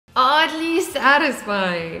Oddly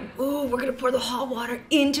satisfying. Ooh, we're gonna pour the hot water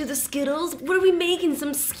into the Skittles. What are we making?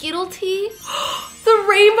 Some Skittle tea? The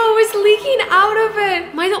rainbow is leaking out of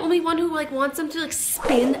it. Am I the only one who like wants them to like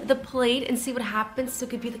spin the plate and see what happens so it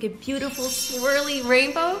could be like a beautiful swirly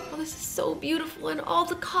rainbow? Oh, this is so beautiful and all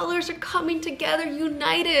the colors are coming together,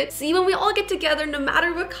 united. See, when we all get together, no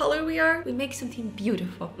matter what color we are, we make something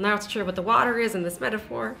beautiful. I'm not sure what the water is in this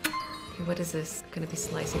metaphor. Okay, what is this gonna be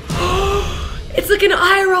slicing? It's like an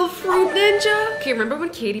IRL fruit ninja. Okay, remember when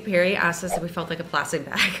Katy Perry asked us if we felt like a plastic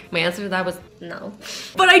bag? My answer to that was no.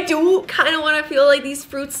 But I do kind of want to feel like these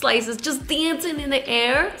fruit slices just dancing in the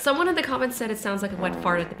air. Someone in the comments said it sounds like a wet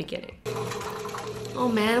fart at the beginning. Oh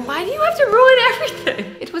man, why do you have to ruin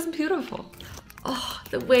everything? It was beautiful. Oh,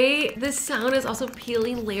 the way this sound is also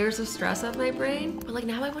peeling layers of stress off my brain. But like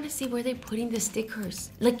now I want to see where they're putting the stickers.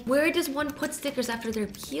 Like where does one put stickers after they're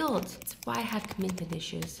peeled? That's why I have commitment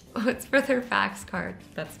issues. Oh, it's for their fax card.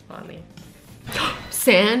 That's funny.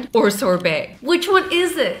 Sand or sorbet? Which one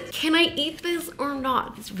is it? Can I eat this or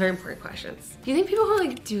not? These are very important questions. Do you think people who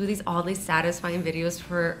like do these oddly satisfying videos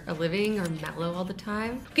for a living are mellow all the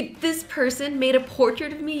time? Okay, this person made a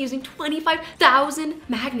portrait of me using 25,000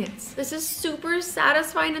 magnets. This is super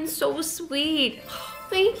satisfying and so sweet.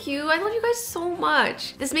 Thank you. I love you guys so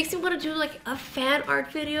much. This makes me want to do like a fan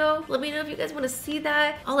art video. Let me know if you guys want to see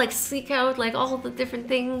that. I'll like seek out like all the different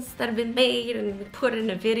things that have been made and put in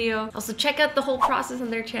a video. Also check out the whole process on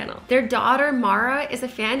their channel. Their daughter Mara is a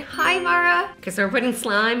fan. Hi Mara. Okay, so we're putting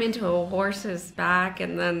slime into a horse's back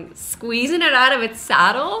and then squeezing it out of its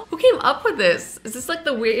saddle. Who came up with this? Is this like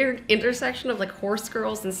the weird intersection of like horse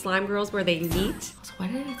girls and slime girls where they meet? So why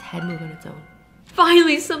did its head move on its own?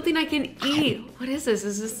 Finally, something I can eat. What is this?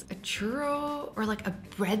 Is this a churro or like a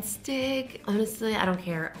breadstick? Honestly, I don't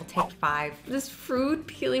care. I'll take 5. This fruit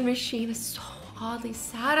peeling machine is so oddly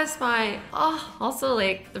satisfying. Oh, also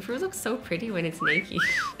like the fruit looks so pretty when it's naked.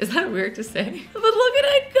 Is that weird to say? But look at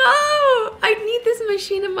it go! I need this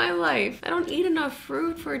machine in my life. I don't eat enough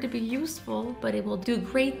fruit for it to be useful, but it will do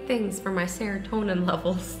great things for my serotonin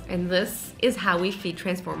levels. And this is how we feed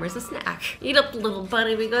Transformers a snack. Eat up, little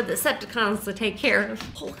buddy. We got Decepticons to take care of.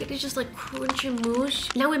 Oh, look at it, just like crunch and moosh.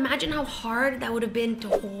 Now imagine how hard that would have been to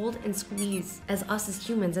hold and squeeze as us as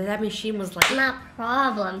humans. And that machine was like, not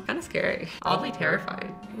problem. kind of scary. Oddly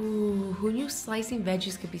terrifying. Ooh, who knew slicing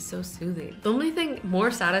veggies could be so soothing? The only thing more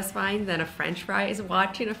satisfying than a french fry is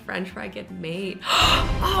watching a french fry get made.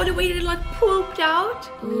 Oh, the way it like pooped out.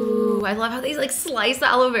 Ooh, I love how they like slice the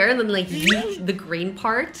aloe vera and then like eat the green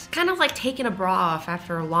part. Kind of like taking a bra off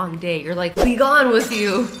after a long day. You're like, be gone with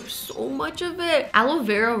you. So much of it. Aloe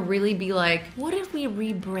vera really be like, what if we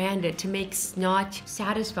rebrand it to make snot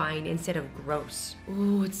satisfying instead of gross?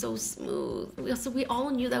 Ooh, it's so smooth. We all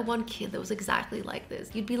knew that one kid that was exactly like this.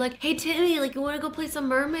 You'd be like, hey Timmy, like you wanna go play some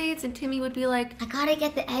mermaids? And Timmy would be like, I gotta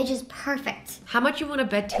get the edges perfect. how much you wanna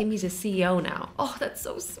bet Timmy's a CEO now? Oh, that's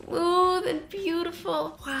so smooth and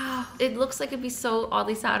beautiful. Wow. It looks like it'd be so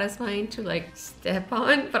oddly satisfying to like step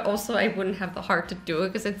on, but also I wouldn't have the heart to do it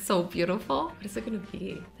because it's so beautiful. What is it gonna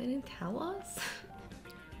be? They didn't tell us?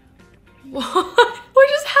 What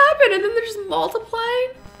just happened? And then they're just multiplying?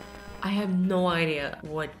 I have no idea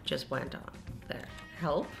what just went on there.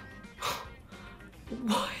 Help?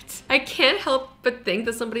 What? I can't help but think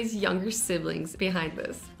that somebody's younger siblings behind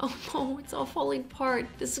this. Oh no, it's all falling apart.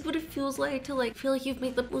 This is what it feels like to like feel like you've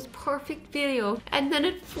made the most perfect video and then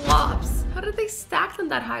it flops. How did they stack them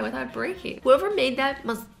that high without breaking? Whoever made that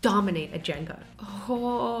must dominate a Jenga.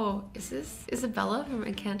 Oh, is this Isabella from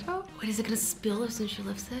Encanto? What, is it gonna spill as soon as she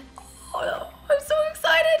lifts it? Oh no, I'm so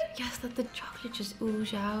excited. Yes, let the chocolate just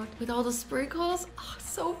ooze out with all the sprinkles. Oh,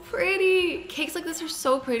 so pretty. Cakes like this are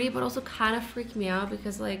so pretty, but also kind of freak me out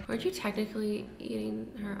because like, aren't you technically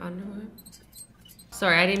eating her underwear?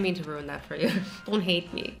 Sorry, I didn't mean to ruin that for you. Don't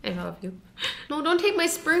hate me. I love you. No, don't take my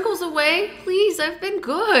sprinkles away. Please, I've been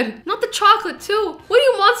good. Not the chocolate too. What do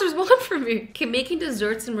you monsters want from me? Okay, making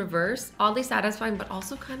desserts in reverse, oddly satisfying, but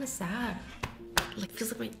also kind of sad. Like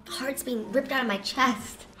feels like my heart's being ripped out of my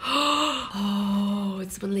chest. Oh,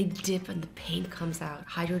 it's when they dip and the paint comes out.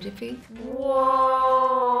 Hydro dipping.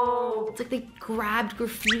 Whoa. It's like they grabbed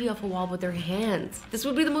graffiti off a wall with their hands. This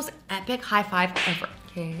would be the most epic high five ever.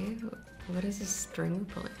 Okay, what is this string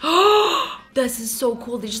pulling? This is so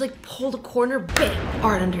cool. They just like pull the corner, bam,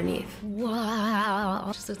 art underneath. Wow.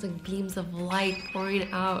 It just looks like beams of light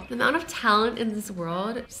pouring out. The amount of talent in this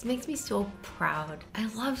world just makes me so proud. I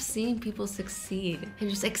love seeing people succeed and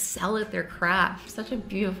just excel at their craft. Such a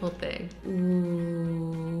beautiful thing.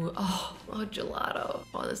 Ooh, oh, gelato.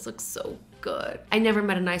 Oh, this looks so good. I never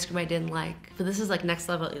met an ice cream I didn't like, but this is like next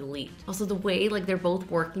level elite. Also the way like they're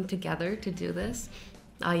both working together to do this.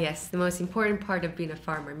 Oh yes, the most important part of being a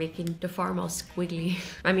farmer, making the farm all squiggly.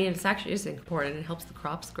 I mean, it's actually just important. It helps the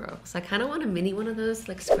crops grow. So I kind of want a mini one of those,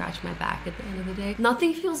 like scratch my back at the end of the day.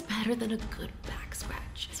 Nothing feels better than a good back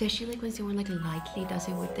scratch, especially like when someone like lightly does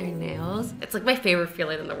it with their nails. It's like my favorite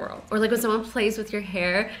feeling in the world. Or like when someone plays with your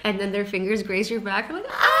hair and then their fingers graze your back. I'm like,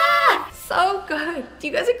 ah, so good. Do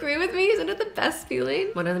you guys agree with me? Isn't it the best feeling?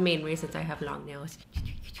 One of the main reasons I have long nails.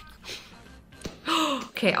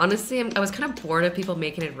 Okay, honestly, I was kind of bored of people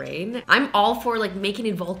making it rain. I'm all for like making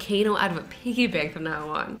a volcano out of a piggy bank from now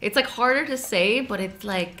on. It's like harder to say, but it's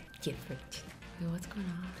like different. Wait, what's going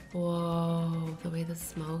on? Whoa, the way the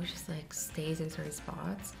smoke just like stays in certain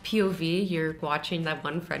spots. POV, you're watching that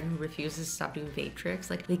one friend who refuses to stop doing vape tricks.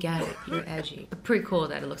 Like, we get it, you're edgy. Pretty cool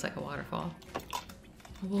that it looks like a waterfall.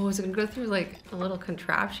 Whoa, is it gonna go through like a little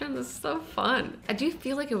contraption? This is so fun. I do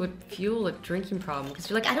feel like it would fuel a drinking problem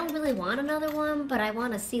because you're like, I don't really want another one, but I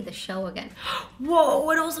want to see the show again. whoa,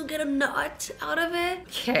 and also get a nut out of it.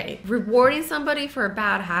 Okay, rewarding somebody for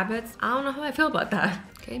bad habits. I don't know how I feel about that.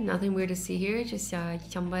 Okay, nothing weird to see here. Just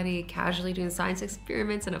somebody casually doing science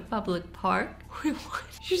experiments in a public park. Wait, what?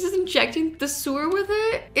 She's just injecting the sewer with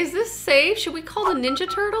it? Is this safe? Should we call the Ninja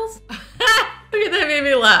Turtles? Look at that, made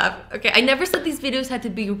me laugh. Okay, I never said these videos had to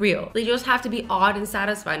be real. They just have to be odd and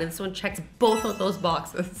satisfying, and this one checks both of those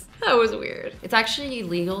boxes. That was weird. It's actually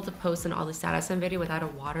illegal to post an all the satisfying video without a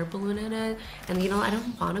water balloon in it. And you know, I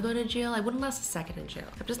don't want to go to jail. I wouldn't last a second in jail.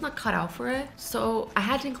 I'm just not cut out for it. So I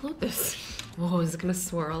had to include this. Whoa, is it gonna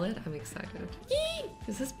swirl it? I'm excited. Yee!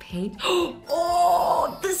 Is this paint?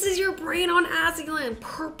 Oh, this is your brain on AzzyLand.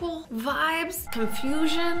 Purple vibes,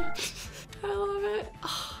 confusion. I love it.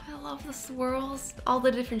 Oh, I love the swirls. All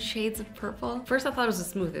the different shades of purple. First I thought it was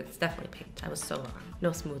a smoothie. It's definitely paint. I was so wrong. No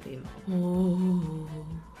smoothie involved. Ooh.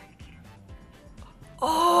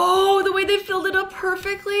 Oh, the way they filled it up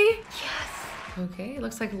perfectly. Yes. Okay, it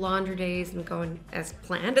looks like laundry day isn't going as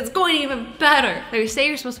planned. It's going even better. They say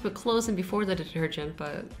you're supposed to put clothes in before the detergent,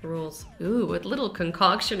 but rules. Ooh, what little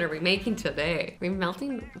concoction are we making today? Are we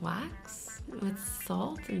melting wax? With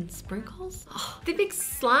salt and sprinkles? Oh, they make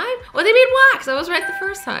slime? Oh, they made wax. I was right the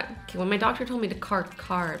first time. Okay, when my doctor told me to cart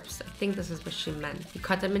carbs, I think this is what she meant. You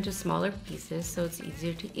cut them into smaller pieces so it's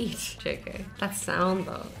easier to eat. JK. That sound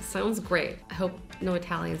though, it sounds great. I hope no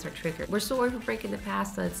Italians are triggered. We're so over breaking the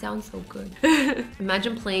pasta. It sounds so good.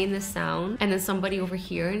 Imagine playing this sound and then somebody over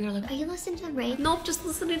here and they're like, Are you listening to rain? nope, just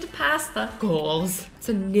listening to pasta. Goals. It's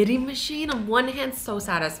a knitting machine. On one hand, so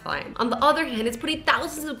satisfying. On the other hand, it's putting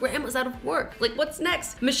thousands of grandmas out of work. Like, what's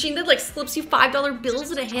next? Machine that like slips you $5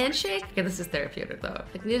 bills in a handshake? Okay, this is therapeutic though.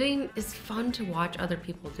 Like, knitting is fun to watch other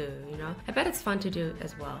people do, you know? I bet it's fun to do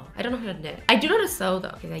as well. I don't know how to knit. I do know how to sew though,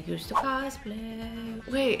 because I used to cosplay.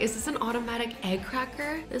 Wait, is this an automatic egg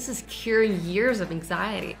cracker? This is curing years of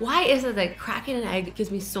anxiety. Why is it that cracking an egg gives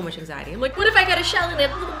me so much anxiety? I'm like, what if I got a shell in it?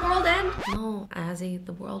 Will the world end? No, Azzy,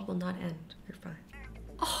 the world will not end. You're fine.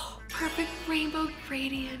 Oh, perfect rainbow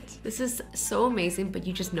gradient. This is so amazing, but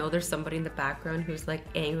you just know there's somebody in the background who's like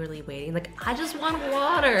angrily waiting. Like, I just want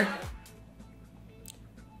water.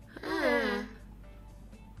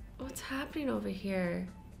 What's happening over here?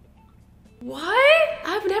 What?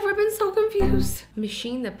 I've never been so confused.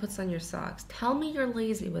 Machine that puts on your socks. Tell me you're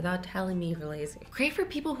lazy without telling me you're lazy. Great for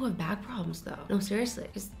people who have back problems though. No, seriously,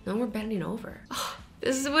 just no more bending over. Oh,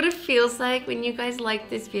 this is what it feels like when you guys like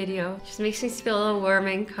this video. Just makes me feel a little warm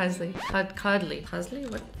and cuddly. Cuddly?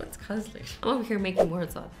 What's cuddly? I'm over here making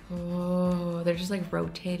words up. Oh, they're just like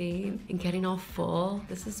rotating and getting all full.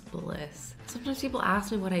 This is bliss. Sometimes people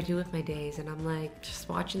ask me what I do with my days and I'm like, just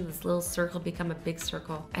watching this little circle become a big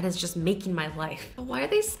circle and it's just making my life. Why are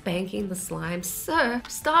they spanking the slime? Sir,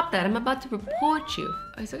 stop that. I'm about to report you.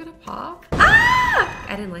 Oh, is it gonna pop? Ah!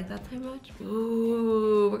 I didn't like that too much.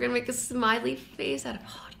 Ooh, we're gonna make a smiley face out of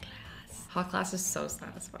hot glass. Hot glass is so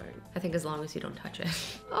satisfying. I think as long as you don't touch it.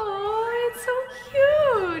 Oh, it's so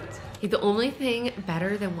cute. Okay, the only thing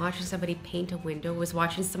better than watching somebody paint a window was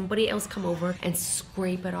watching somebody else come over and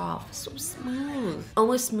scrape it off. So smooth.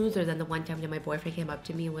 Almost smoother than the one time that my boyfriend came up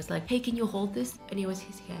to me and was like, hey, can you hold this? And it was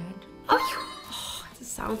his hand. Oh, it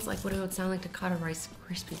sounds like what it would sound like to cut a Rice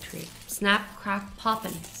Krispie treat. Snap, crack,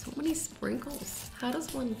 poppin'. So many sprinkles. How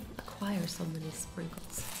does one acquire so many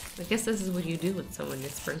sprinkles? I guess this is what you do with someone,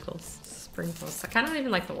 it's sprinkles. Sprinkles. I kind of don't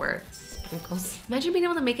even like the word. Sprinkles. Imagine being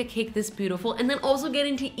able to make a cake this beautiful and then also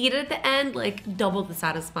getting to eat it at the end, like double the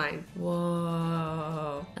satisfying.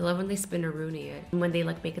 Whoa. I love when they spin-a-rooney it. And when they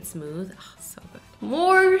like make it smooth. Oh, so good.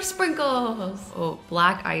 More sprinkles. Oh,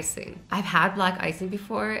 black icing. I've had black icing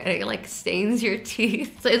before and it like stains your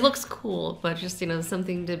teeth. So it looks cool, but just, you know,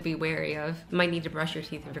 something to be wary of. You might need to brush your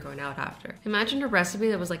teeth if you're going out after. Imagine a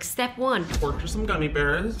recipe that was like step 1. Torture some gummy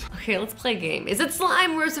bears. Okay, let's play a game. Is it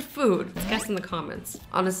slime or is it food? Let's guess in the comments.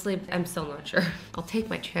 Honestly, I'm still not sure. I'll take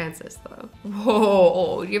my chances though.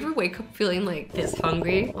 Whoa, do you ever wake up feeling like this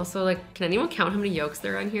hungry? Also, like, can anyone count how many yolks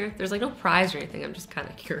there are on here? There's like no prize or anything. I'm just kind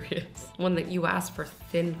of curious. One that you asked for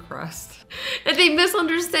thin crust. And they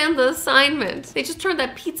misunderstand the assignment. They just turned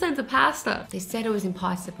that pizza into pasta. They said it was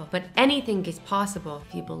impossible, but anything is possible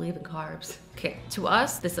if you believe in carbs. Okay, to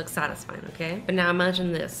us, this looks satisfying, okay? But now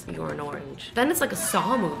imagine this, you're an orange. Then it's like a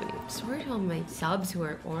Saw movie. Sorry to all my subs who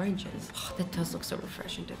are oranges. Oh, that does look so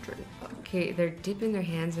refreshing to drink. Okay, they're dipping their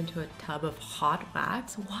hands into a tub of hot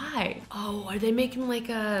wax. Why? Oh, are they making like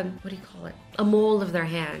a, what do you call it? A mold of their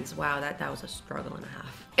hands. Wow, that was a struggle and a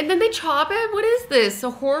half. And then they chop it? What is this? A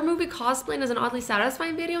horror movie cosplaying as an oddly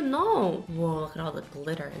satisfying video? No. Whoa, look at all the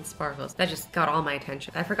glitter and sparkles. That just got all my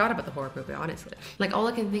attention. I forgot about the horror movie, honestly. Like, all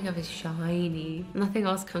I can think of is shiny. Nothing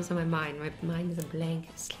else comes to my mind. My mind is a blank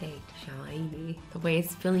slate. Shiny. The way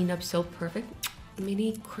it's filling up so perfect.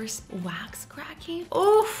 Mini crisp wax cracking.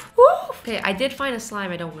 Oof. Oof. Okay, I did find a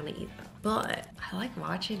slime I don't want to eat though. But I like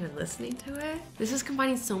watching and listening to it. This is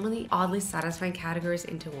combining so many oddly satisfying categories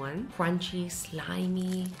into one. Crunchy,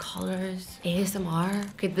 slimy, colors, ASMR.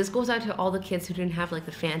 Okay, this goes out to all the kids who didn't have like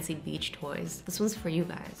the fancy beach toys. This one's for you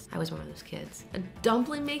guys. I was one of those kids. A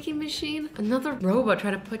dumpling making machine? Another robot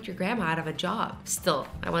trying to put your grandma out of a job. Still,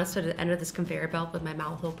 I want to sort of enter this conveyor belt with my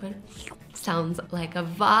mouth open. Sounds like a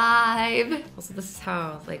vibe. Also, this is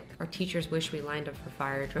how like our teachers wish we lined up for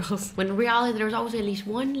fire drills. When in reality, there was always at least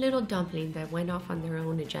one little dumpling that went off on their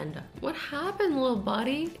own agenda. What happened, little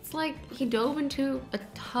buddy? It's like he dove into a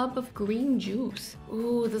tub of green juice.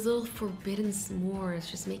 Ooh, this little forbidden s'more is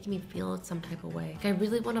just making me feel some type of way. Like, I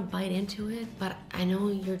really want to bite into it, but I know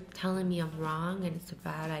you're telling me I'm wrong and it's a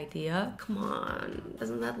bad idea. Come on,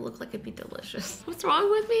 doesn't that look like it'd be delicious? What's wrong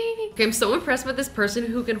with me? Okay, I'm so impressed with this person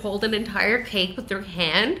who can hold an entire cake with their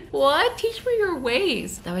hand. What? Teach me your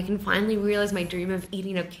ways. Now I can finally realize my dream of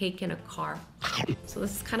eating a cake in a car. So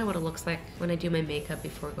this is kind of what it looks like when I do my makeup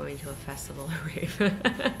before going to a festival or rave.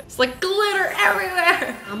 It's like glitter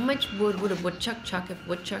everywhere. How much wood would a woodchuck chuck if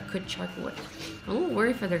woodchuck could chuck wood? I won't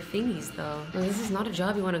worry for their thingies though. Well, this is not a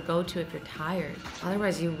job you want to go to if you're tired.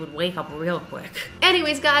 Otherwise you would wake up real quick.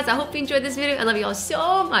 Anyways guys, I hope you enjoyed this video. I love you all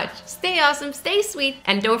so much. Stay awesome, stay sweet,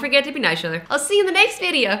 and don't forget to be nice to each other. I'll see you in the next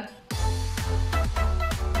video.